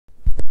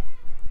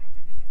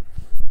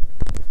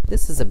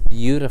This is a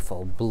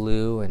beautiful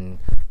blue and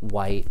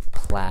white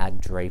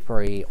plaid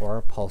drapery or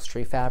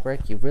upholstery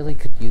fabric. You really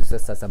could use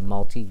this as a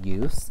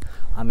multi-use.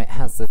 It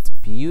has this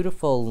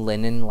beautiful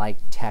linen-like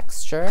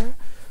texture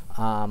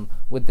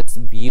with this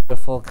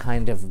beautiful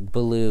kind of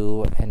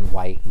blue and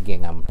white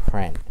gingham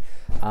print.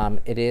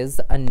 It is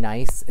a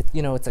nice,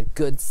 it's a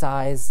good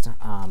sized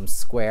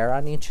square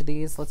on each of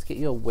these. Let's get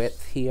you a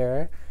width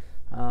here.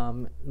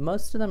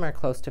 Most of them are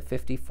close to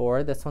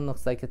 54. This one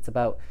looks like it's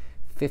about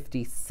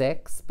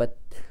 56, but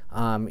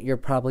you're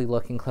probably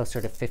looking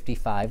closer to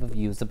 55 of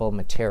usable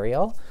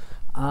material.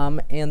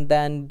 And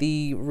then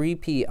the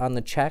repeat on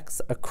the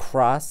checks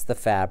across the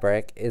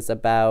fabric is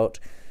about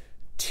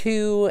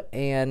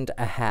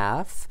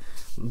 2.5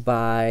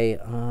 by,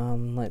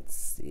 let's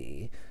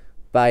see,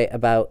 by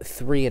about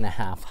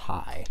 3.5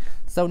 high.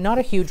 So not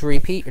a huge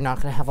repeat. You're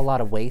not going to have a lot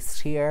of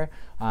waste here.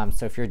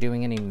 So if you're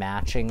doing any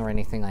matching or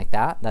anything like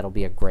that, that'll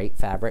be a great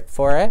fabric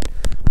for it.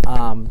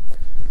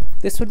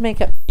 This would make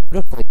it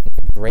beautifully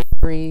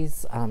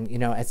draperies.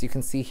 As you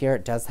can see here,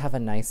 it does have a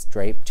nice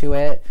drape to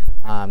it.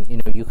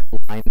 You can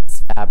line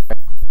this fabric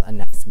with a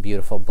nice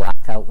beautiful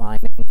black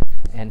outlining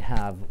and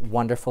have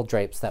wonderful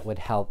drapes that would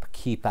help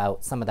keep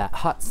out some of that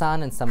hot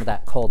sun and some of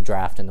that cold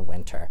draft in the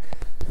winter.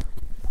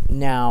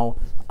 Now,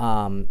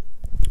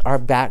 our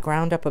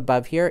background up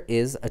above here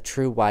is a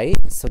true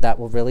white, so that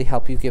will really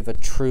help you give a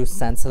true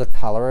sense of the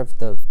color of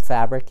the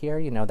fabric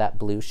here, that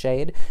blue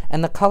shade.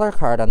 And the color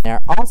card on there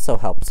also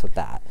helps with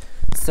that.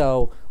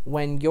 So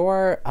when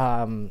you're,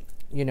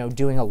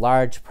 doing a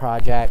large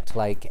project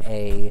like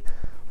a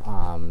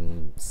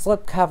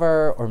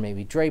slipcover or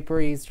maybe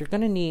draperies, you're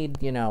going to need,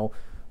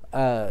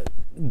 a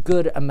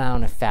good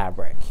amount of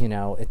fabric,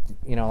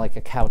 like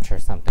a couch or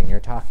something. You're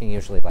talking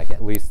usually like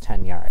at least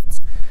 10 yards.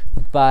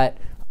 But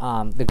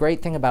the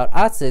great thing about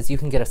us is you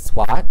can get a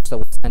swatch, so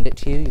we'll send it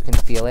to you. You can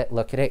feel it,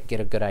 look at it, get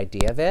a good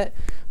idea of it.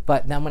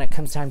 But then when it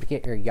comes time to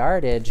get your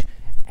yardage,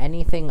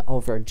 anything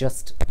over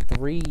just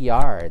 3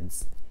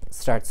 yards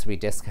starts to be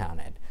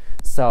discounted.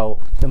 So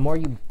the more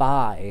you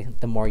buy,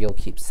 the more you'll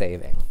keep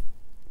saving.